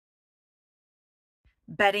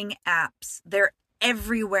betting apps. They're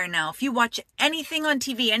everywhere now. If you watch anything on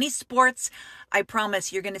TV, any sports, I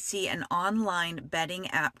promise you're going to see an online betting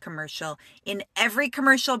app commercial in every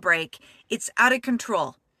commercial break. It's out of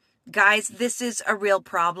control. Guys, this is a real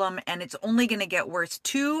problem and it's only going to get worse.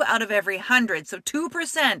 2 out of every 100, so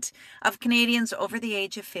 2% of Canadians over the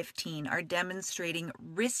age of 15 are demonstrating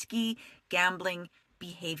risky gambling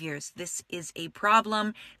behaviors. This is a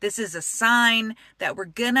problem. This is a sign that we're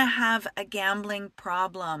going to have a gambling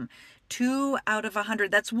problem. 2 out of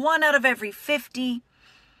 100, that's 1 out of every 50.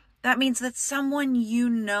 That means that someone you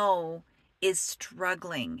know is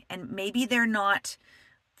struggling and maybe they're not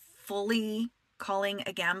fully calling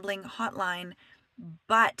a gambling hotline,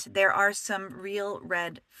 but there are some real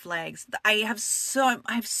red flags. I have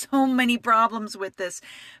so many problems with this.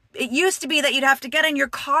 It used to be that you'd have to get in your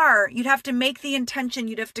car, you'd have to make the intention,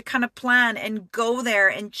 you'd have to kind of plan and go there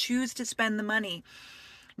and choose to spend the money.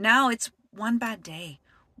 Now it's one bad day,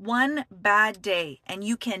 and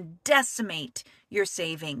you can decimate your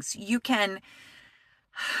savings. You can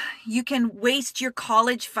waste your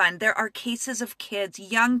college fund. There are cases of kids,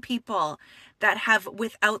 young people that have,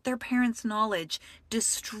 without their parents' knowledge,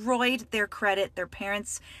 destroyed their credit, their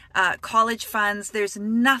parents' college funds. There's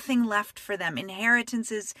nothing left for them.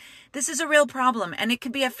 Inheritances. This is a real problem, and it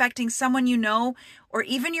could be affecting someone you know or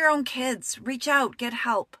even your own kids. Reach out, get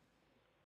help.